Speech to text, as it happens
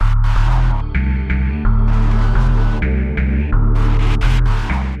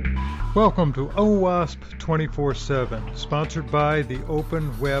Welcome to OWASP 24/7, sponsored by the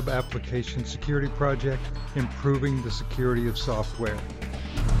Open Web Application Security Project, improving the security of software.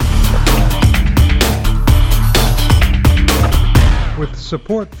 With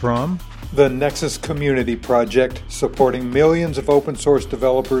support from the Nexus Community Project, supporting millions of open source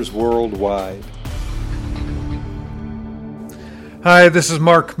developers worldwide. Hi, this is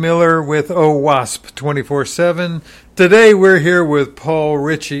Mark Miller with OWASP 24/7. Today we're here with Paul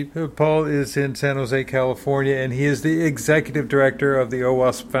Ritchie. Paul is in San Jose, California, and he is the executive director of the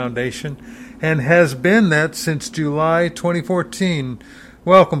OWASP Foundation and has been that since July 2014.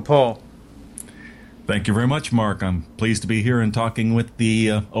 Welcome, Paul. Thank you very much, Mark. I'm pleased to be here and talking with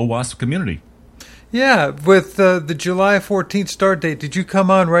the OWASP community. Yeah, with the July 14th start date, did you come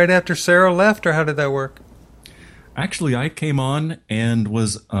on right after Sarah left, or how did that work? Actually, I came on and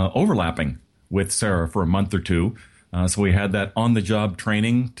was overlapping with Sarah for a month or two. So we had that on-the-job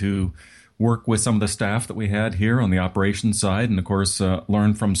training to work with some of the staff that we had here on the operations side and, of course,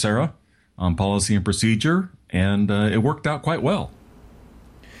 learn from Sarah on policy and procedure, and it worked out quite well.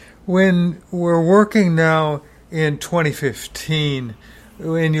 When we're working now in 2015,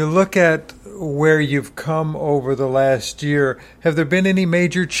 when you look at where you've come over the last year, have there been any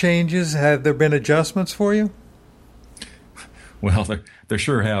major changes? Have there been adjustments for you? Well, there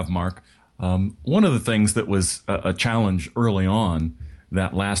sure have, Mark. One of the things that was a challenge early on,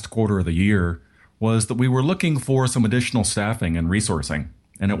 that last quarter of the year, was that we were looking for some additional staffing and resourcing.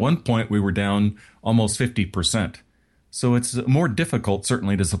 And at one point, we were down almost 50%. So it's more difficult,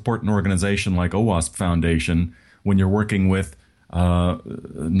 certainly, to support an organization like OWASP Foundation when you're working with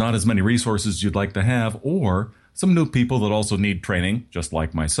not as many resources as you'd like to have, or some new people that also need training, just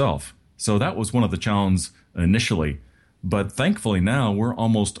like myself. So that was one of the challenges initially. But thankfully now we're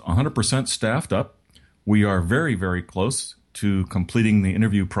almost 100% staffed up. We are very, very close to completing the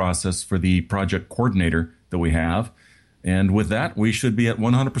interview process for the project coordinator that we have. And with that, we should be at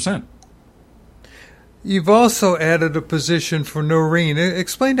 100%. You've also added a position for Noreen.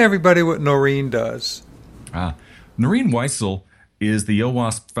 Explain to everybody what Noreen does. Noreen Weissel is the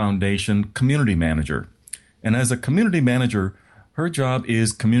OWASP Foundation Community Manager. And as a community manager, her job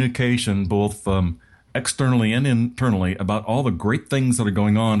is communication both externally and internally about all the great things that are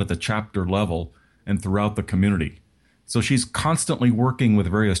going on at the chapter level and throughout the community. So she's constantly working with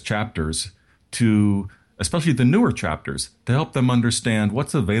various chapters to, especially the newer chapters, to help them understand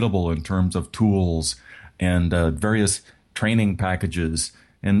what's available in terms of tools and various training packages.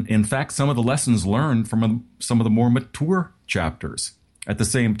 And in fact, some of the lessons learned from some of the more mature chapters. At the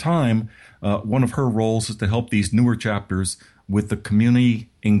same time, one of her roles is to help these newer chapters with the community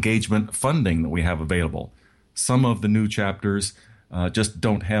engagement funding that we have available. Some of the new chapters just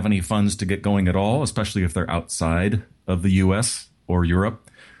don't have any funds to get going at all, especially if they're outside of the U.S. or Europe.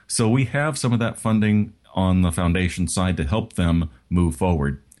 So we have some of that funding on the foundation side to help them move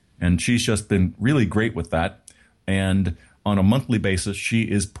forward. And she's just been really great with that. And on a monthly basis, she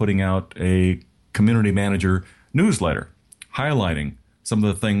is putting out a community manager newsletter highlighting some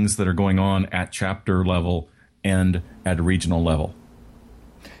of the things that are going on at chapter level and at a regional level.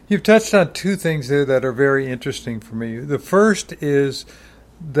 You've touched on two things there that are very interesting for me. The first is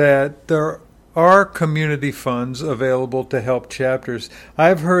that there are community funds available to help chapters.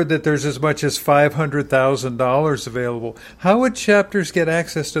 I've heard that there's as much as $500,000 available. How would chapters get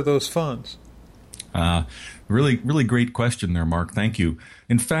access to those funds? Really great question there, Mark. Thank you.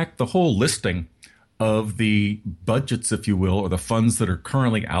 In fact, the whole listing of the budgets, if you will, or the funds that are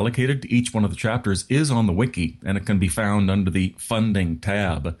currently allocated to each one of the chapters is on the wiki, and it can be found under the funding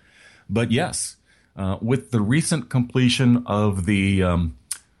tab. But yes, with the recent completion of the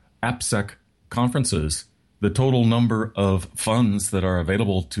AppSec conferences, the total number of funds that are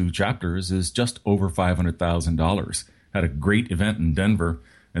available to chapters is just over $500,000. Had a great event in Denver,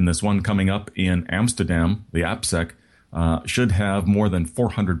 and this one coming up in Amsterdam, the AppSec, should have more than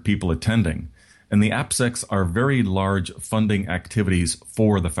 400 people attending. And the AppSecs are very large funding activities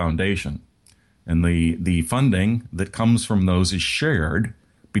for the foundation. And the funding that comes from those is shared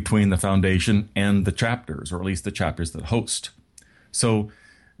between the foundation and the chapters, or at least the chapters that host. So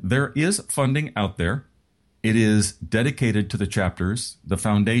there is funding out there. It is dedicated to the chapters. The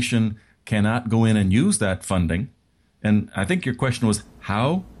foundation cannot go in and use that funding. And I think your question was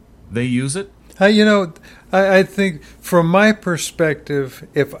how they use it. I think from my perspective,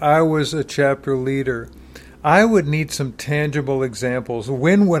 if I was a chapter leader, I would need some tangible examples.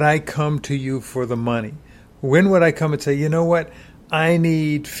 When would I come to you for the money? When would I come and say, you know what, I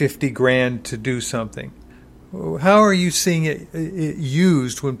need 50 grand to do something? How are you seeing it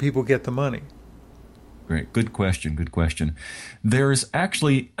used when people get the money? Great. Good question. Good question. There's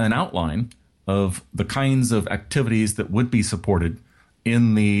actually an outline of the kinds of activities that would be supported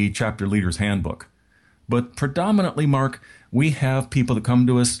in the chapter leader's handbook. But predominantly, Mark, we have people that come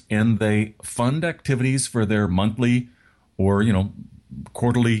to us and they fund activities for their monthly or,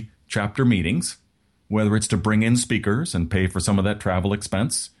 quarterly chapter meetings, whether it's to bring in speakers and pay for some of that travel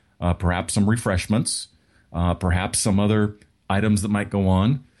expense, perhaps some refreshments, perhaps some other items that might go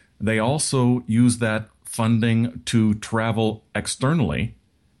on. They also use that funding to travel externally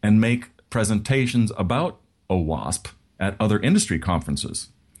and make presentations about OWASP at other industry conferences.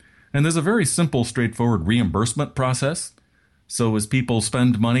 And there's a very simple, straightforward reimbursement process. So as people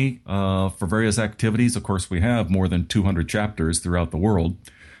spend money for various activities, of course, we have more than 200 chapters throughout the world.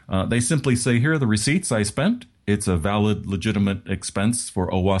 They simply say, here are the receipts I spent. It's a valid, legitimate expense for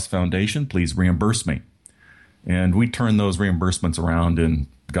OWASP Foundation. Please reimburse me. And we turn those reimbursements around in,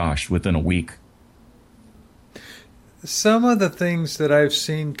 within a week. Some of the things that I've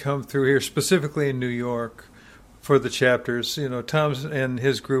seen come through here, specifically in New York, for the chapters, Tom and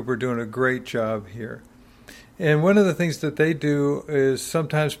his group are doing a great job here. And one of the things that they do is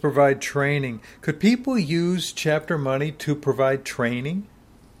sometimes provide training. Could people use chapter money to provide training?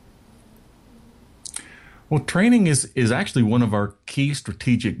 Well, training is actually one of our key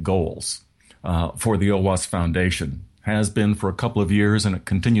strategic goals for the OWASP Foundation. Has been for a couple of years, and it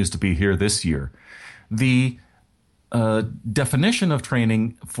continues to be here this year. The definition of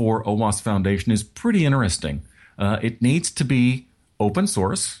training for OWASP Foundation is pretty interesting. It needs to be open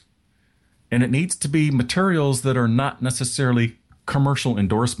source, and it needs to be materials that are not necessarily commercial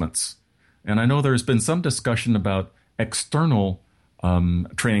endorsements. And I know there's been some discussion about external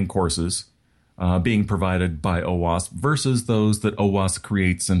training courses being provided by OWASP versus those that OWASP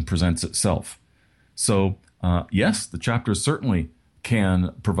creates and presents itself. So, yes, the chapters certainly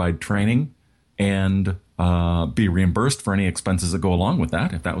can provide training and be reimbursed for any expenses that go along with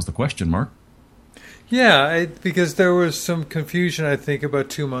that, if that was the question, Mark. Yeah, because there was some confusion, I think, about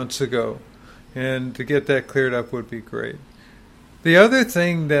 2 months ago. And to get that cleared up would be great. The other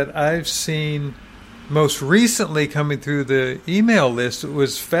thing that I've seen most recently coming through the email list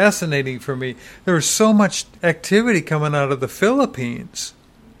was fascinating for me. There was so much activity coming out of the Philippines.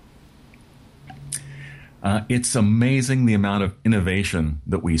 It's amazing the amount of innovation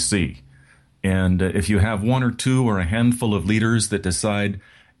that we see. And if you have one or two or a handful of leaders that decide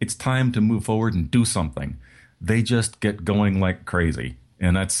it's time to move forward and do something, they just get going like crazy.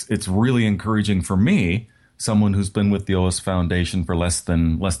 And it's really encouraging for me, someone who's been with the OWASP Foundation for less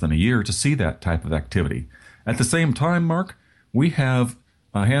than a year, to see that type of activity. At the same time, Mark, we have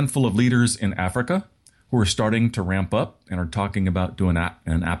a handful of leaders in Africa who are starting to ramp up and are talking about doing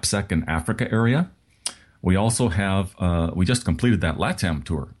an AppSec in Africa area. We also have, we just completed that LATAM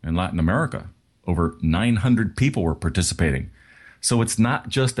tour in Latin America. Over 900 people were participating. So it's not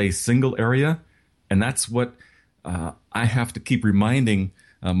just a single area, and that's what I have to keep reminding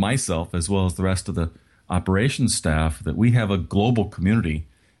myself, as well as the rest of the operations staff, that we have a global community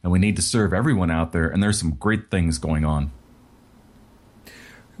and we need to serve everyone out there, and there's some great things going on.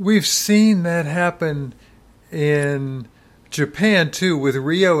 We've seen that happen in Japan, too, with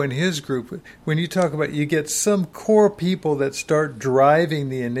Rio and his group. When you talk about you get some core people that start driving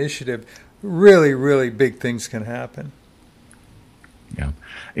the initiative, really, really big things can happen. Yeah,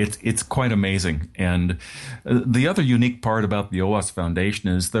 it's quite amazing. And the other unique part about the OWASP Foundation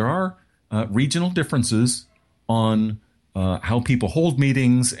is there are regional differences on how people hold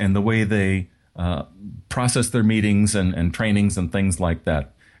meetings and the way they process their meetings and trainings and things like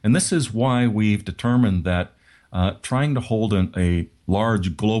that. And this is why we've determined that trying to hold a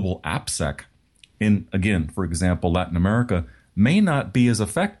large global AppSec in, again, for example, Latin America, may not be as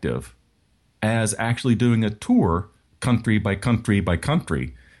effective as actually doing a tour country by country by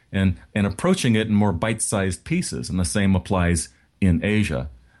country and approaching it in more bite-sized pieces. And the same applies in Asia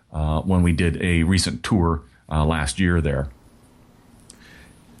when we did a recent tour last year there.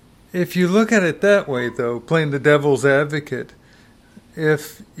 If you look at it that way, though, playing the devil's advocate,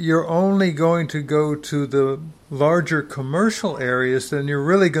 if you're only going to go to the larger commercial areas, then you're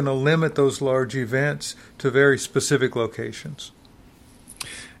really going to limit those large events to very specific locations.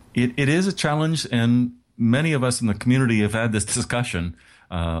 It is a challenge, and many of us in the community have had this discussion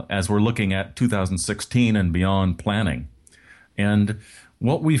as we're looking at 2016 and beyond planning. And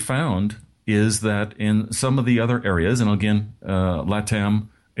what we found is that in some of the other areas, and again, LATAM,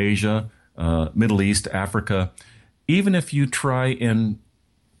 Asia, Middle East, Africa, even if you try and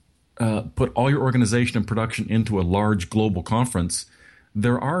put all your organization and production into a large global conference,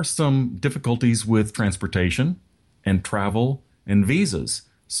 there are some difficulties with transportation and travel and visas.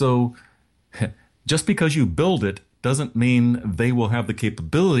 So just because you build it doesn't mean they will have the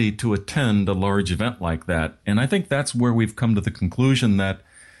capability to attend a large event like that. And I think that's where we've come to the conclusion that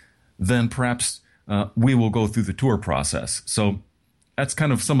then perhaps we will go through the tour process. So that's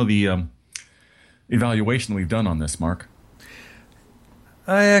kind of some of the evaluation we've done on this, Mark.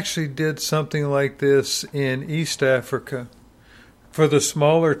 I actually did something like this in East Africa for the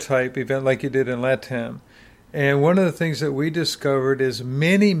smaller type event like you did in LATAM. And one of the things that we discovered is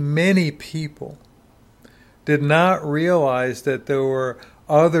many people did not realize that there were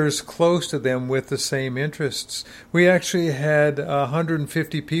others close to them with the same interests. We actually had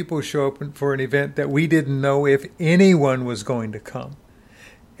 150 people show up for an event that we didn't know if anyone was going to come.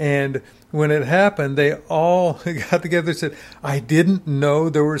 And when it happened, they all got together and said, I didn't know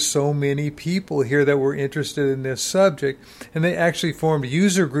there were so many people here that were interested in this subject. And they actually formed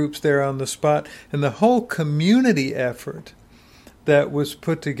user groups there on the spot. And the whole community effort that was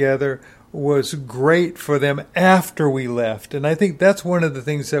put together was great for them after we left. And I think that's one of the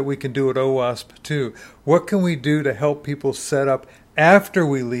things that we can do at OWASP too. What can we do to help people set up after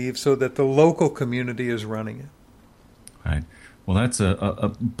we leave so that the local community is running it? Right. Well, that's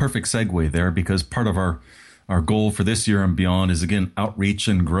a perfect segue there, because part of our goal for this year and beyond is, again, outreach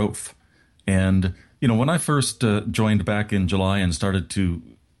and growth. And, when I first joined back in July and started to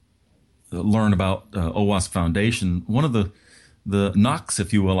learn about OWASP Foundation, one of the knocks,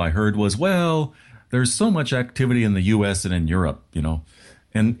 if you will, I heard was, well, there's so much activity in the U.S. and in Europe,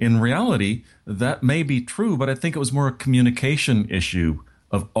 And in reality, that may be true, but I think it was more a communication issue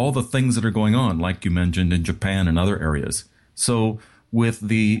of all the things that are going on, like you mentioned, in Japan and other areas. So with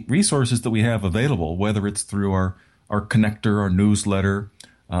the resources that we have available, whether it's through our connector, our newsletter,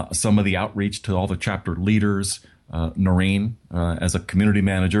 some of the outreach to all the chapter leaders, Noreen as a community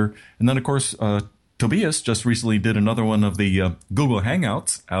manager, and then, of course, Tobias just recently did another one of the Google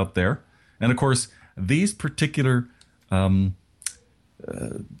Hangouts out there. And, of course, these particular videos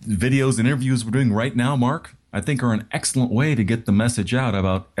and interviews we're doing right now, Mark, I think are an excellent way to get the message out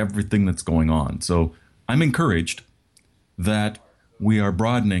about everything that's going on. So I'm encouraged that we are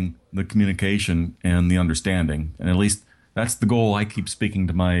broadening the communication and the understanding. And at least that's the goal I keep speaking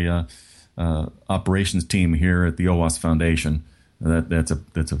to my operations team here at the OWASP Foundation. That's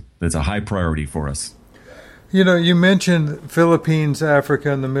a high priority for us. You mentioned Philippines,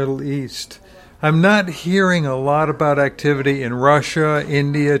 Africa, and the Middle East. I'm not hearing a lot about activity in Russia,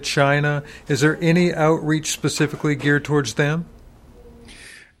 India, China. Is there any outreach specifically geared towards them?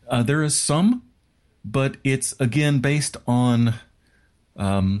 There is some, but it's, again, based on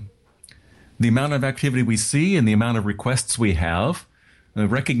the amount of activity we see and the amount of requests we have.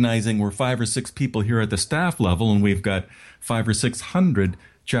 Recognizing we're 5 or 6 people here at the staff level, and we've got 500 or 600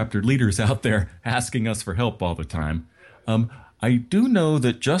 chapter leaders out there asking us for help all the time. I do know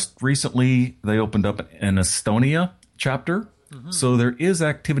that just recently they opened up an Estonia chapter, so there is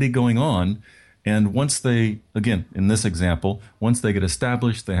activity going on. And once they, again, in this example, once they get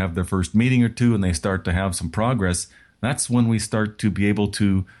established, they have their first meeting or two, and they start to have some progress, that's when we start to be able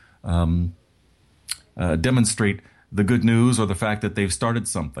to demonstrate the good news or the fact that they've started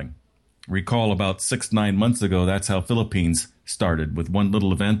something. Recall about 6-9 months ago, that's how Philippines started, with one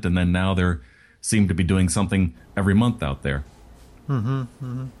little event, and then now they seem to be doing something every month out there. I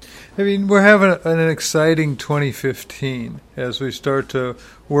mean, we're having an exciting 2015 as we start to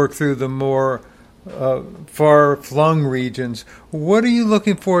work through the more far-flung regions. What are you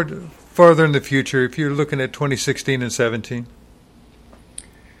looking forward farther in the future if you're looking at 2016 and 17?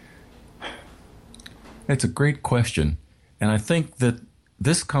 It's a great question. And I think that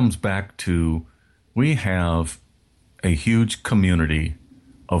this comes back to we have a huge community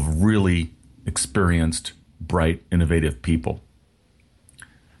of really experienced, bright, innovative people.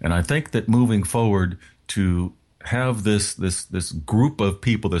 And I think that moving forward to have this group of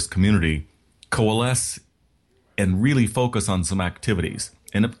people, this community, coalesce and really focus on some activities.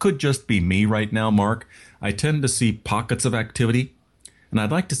 And it could just be me right now, Mark. I tend to see pockets of activity, and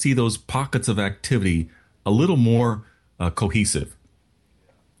I'd like to see those pockets of activity a little more cohesive.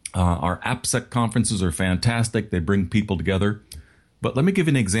 Our AppSec conferences are fantastic. They bring people together. But let me give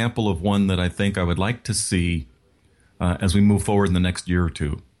you an example of one that I think I would like to see as we move forward in the next year or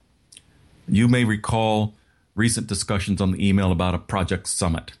two. You may recall recent discussions on the email about a project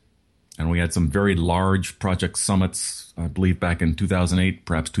summit. And we had some very large project summits, I believe back in 2008,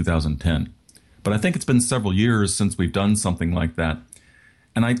 perhaps 2010. But I think it's been several years since we've done something like that.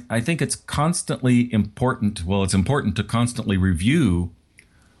 And I think it's constantly important, it's important to constantly review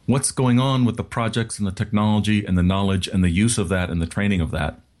what's going on with the projects and the technology and the knowledge and the use of that and the training of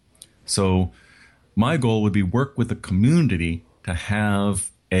that. So my goal would be work with the community to have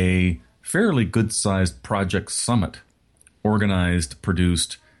a fairly good-sized project summit organized,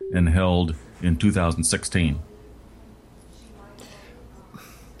 produced, and held in 2016.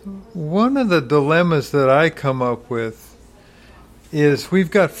 One of the dilemmas that I come up with is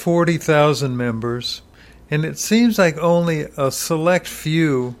we've got 40,000 members, and it seems like only a select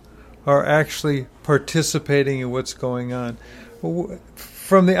few are actually participating in what's going on.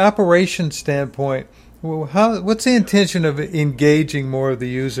 From the operation standpoint, what's the intention of engaging more of the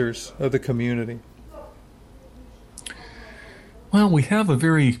users of the community? Well, we have a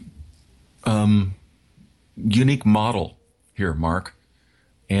very unique model here, Mark.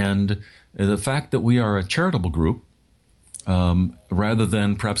 And the fact that we are a charitable group rather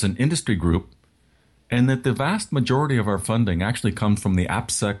than perhaps an industry group, and that the vast majority of our funding actually comes from the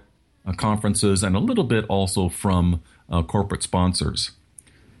AppSec conferences and a little bit also from corporate sponsors.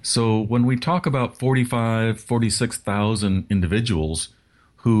 So when we talk about 46,000 individuals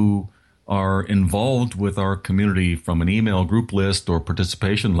who are involved with our community from an email group list or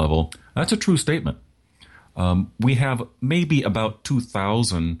participation level, that's a true statement. We have maybe about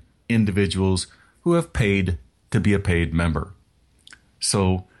 2,000 individuals who have paid to be a paid member.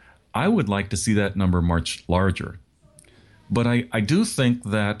 So I would like to see that number much larger. But I do think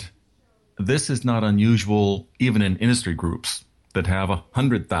that this is not unusual even in industry groups that have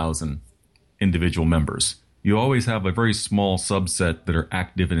 100,000 individual members. You always have a very small subset that are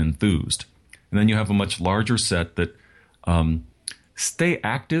active and enthused. And then you have a much larger set that stay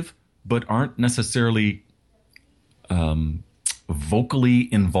active but aren't necessarily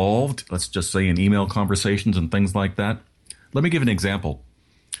vocally involved, let's just say in email conversations and things like that. Let me give an example.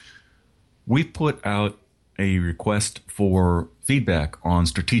 We put out a request for feedback on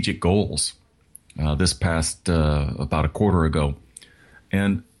strategic goals this past about a quarter ago.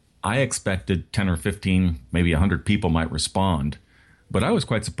 And I expected 10 or 15, maybe 100 people might respond. But I was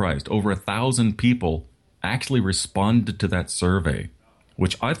quite surprised. Over 1,000 people actually responded to that survey,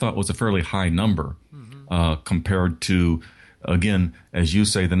 which I thought was a fairly high number compared to, again, as you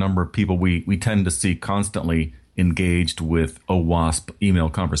say, the number of people we tend to see constantly engaged with OWASP email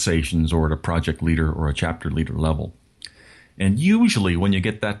conversations or at a project leader or a chapter leader level. And usually when you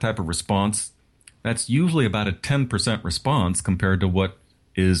get that type of response, that's usually about a 10% response compared to what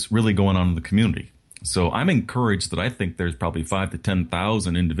is really going on in the community. So I'm encouraged that I think there's probably 5,000 to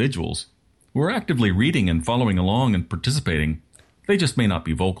 10,000 individuals who are actively reading and following along and participating. They just may not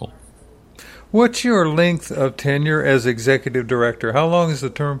be vocal. What's your length of tenure as executive director? How long is the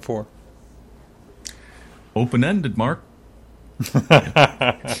term for? Open-ended, Mark.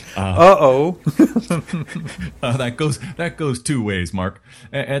 Uh-oh. That goes two ways, Mark.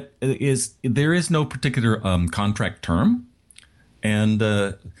 There is no particular contract term. And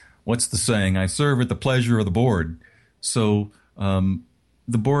what's the saying? I serve at the pleasure of the board. So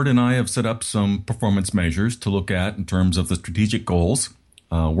the board and I have set up some performance measures to look at in terms of the strategic goals,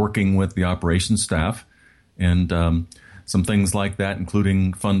 working with the operations staff, and some things like that,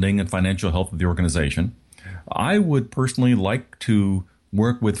 including funding and financial health of the organization. I would personally like to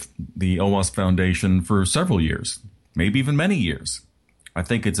work with the OWASP Foundation for several years, maybe even many years. I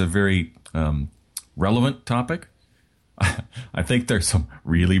think it's a very relevant topic. I think there's some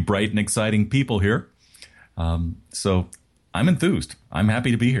really bright and exciting people here. So I'm enthused. I'm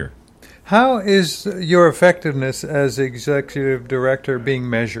happy to be here. How is your effectiveness as executive director being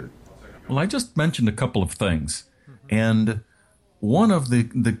measured? Well, I just mentioned a couple of things. And one of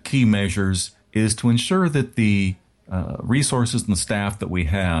the key measures is to ensure that the resources and the staff that we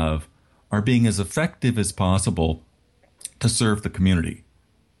have are being as effective as possible to serve the community.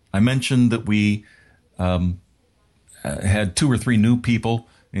 I mentioned that we had 2 or 3 new people,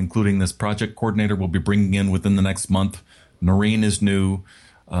 including this project coordinator we'll be bringing in within the next month. Noreen is new.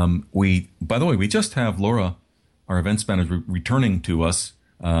 By the way, we just have Laura, our events manager, returning to us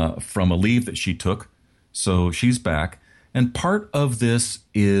from a leave that she took. So she's back. And part of this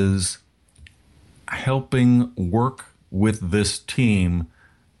is helping work with this team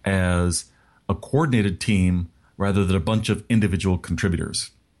as a coordinated team rather than a bunch of individual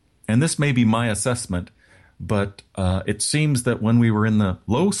contributors. And this may be my assessment, but it seems that when we were in the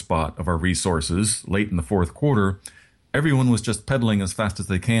low spot of our resources late in the fourth quarter, everyone was just pedaling as fast as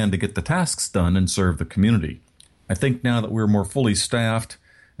they can to get the tasks done and serve the community. I think now that we're more fully staffed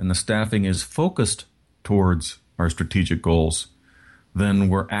and the staffing is focused towards our strategic goals, then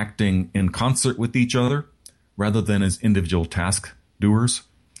we're acting in concert with each other rather than as individual task doers.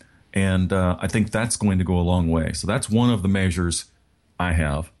 And I think that's going to go a long way. So that's one of the measures I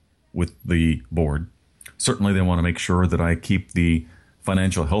have with the board. Certainly they want to make sure that I keep the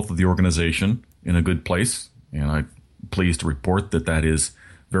financial health of the organization in a good place. And I'm pleased to report that that is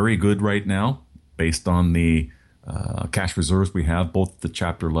very good right now based on the cash reserves we have, both at the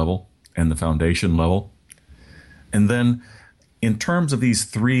chapter level and the foundation level. And then in terms of these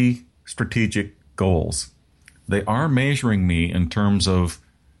 3 strategic goals, they are measuring me in terms of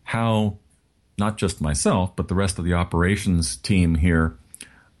how not just myself, but the rest of the operations team here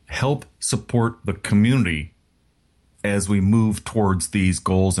help support the community as we move towards these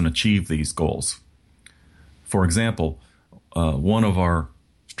goals and achieve these goals. For example, one of our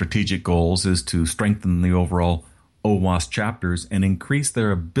strategic goals is to strengthen the overall OWASP chapters and increase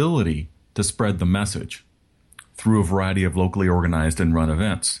their ability to spread the message through a variety of locally organized and run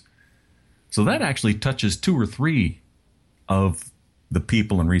events. So that actually touches 2 or 3 of the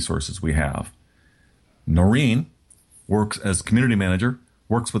people and resources we have. Noreen works as community manager,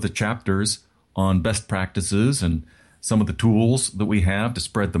 works with the chapters on best practices and some of the tools that we have to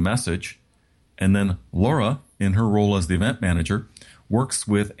spread the message. And then Laura, in her role as the event manager, works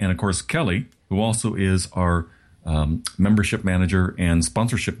with, and of course Kelly, who also is our membership manager and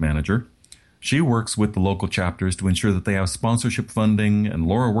sponsorship manager. She works with the local chapters to ensure that they have sponsorship funding, and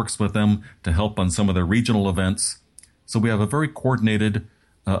Laura works with them to help on some of their regional events. So we have a very coordinated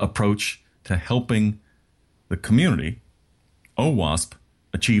approach to helping the community, OWASP,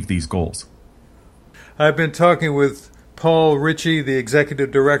 achieve these goals. I've been talking with Paul Ritchie, the Executive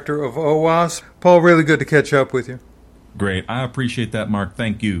Director of OWASP. Paul, really good to catch up with you. Great. I appreciate that, Mark.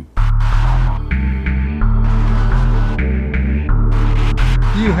 Thank you.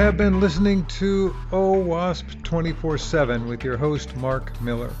 You have been listening to OWASP 24/7 with your host, Mark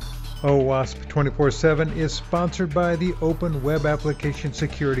Miller. OWASP 24/7 is sponsored by the Open Web Application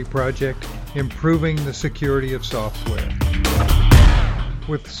Security Project, improving the security of software.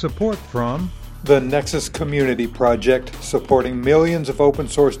 With support from the Nexus Community Project, supporting millions of open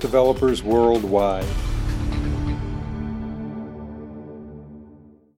source developers worldwide.